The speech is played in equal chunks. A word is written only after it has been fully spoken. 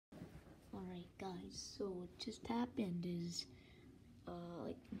Alright guys, so what just happened is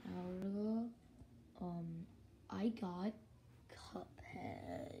like an hour ago, I got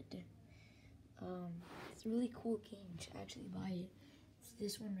Cuphead. It's a really cool game. You should actually buy it. It's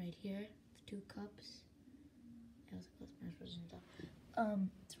this one right here, the 2 cups. It also got Smash Bros. And stuff.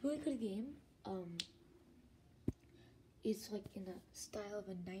 It's a really good game. It's like in the style of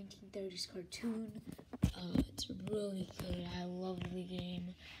a 1930s cartoon. It's really good. I love the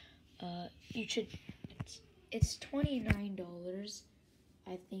game. You should. It's $29,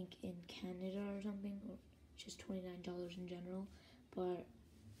 I think, in Canada or something, or just $29 in general. But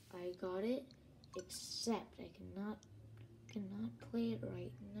I got it, except I cannot play it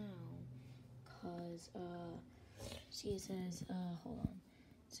right now, cause see, it says hold on.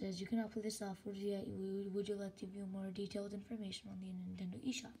 It says you cannot play this software yet. Would you like to view more detailed information on the Nintendo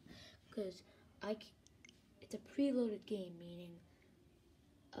eShop? Because it's a preloaded game, meaning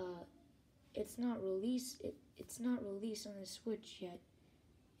it's not released. It's not released on the Switch yet,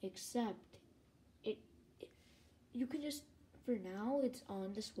 except you can just, for now it's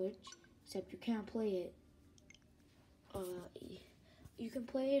on the Switch, except you can't play it. You can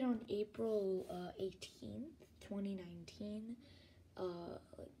play it on April 18th, 2019. Like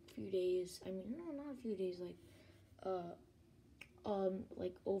a few days. I mean, no, not a few days.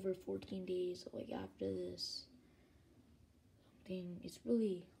 Like over 14 days. Like after this. It's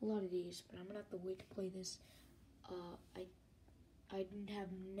really a lot of days, but I'm gonna have to wait to play this. I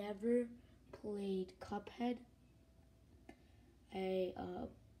have never played Cuphead.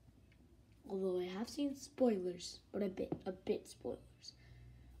 Although I have seen spoilers, but a bit spoilers.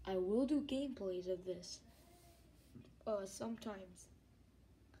 I will do gameplays of this, sometimes,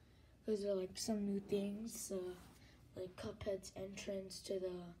 because there are like some new things, like Cuphead's entrance to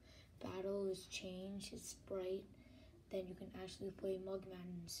the battle is changed, his sprite. Then you can actually play Mugman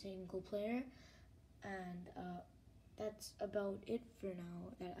in single player, and that's about it for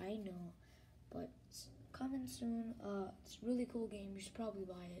now that I know. But it's coming soon. It's a really cool game. You should probably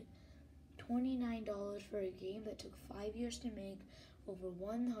buy it. $29 for a game that took 5 years to make, over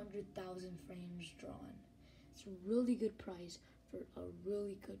 100,000 frames drawn. It's a really good price for a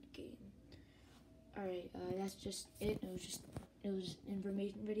really good game. Alright, that's just it. It was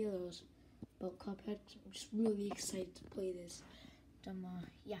information video that was about Cuphead. I'm just really excited to play this.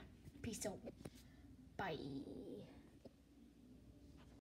 Yeah, peace out. Bye.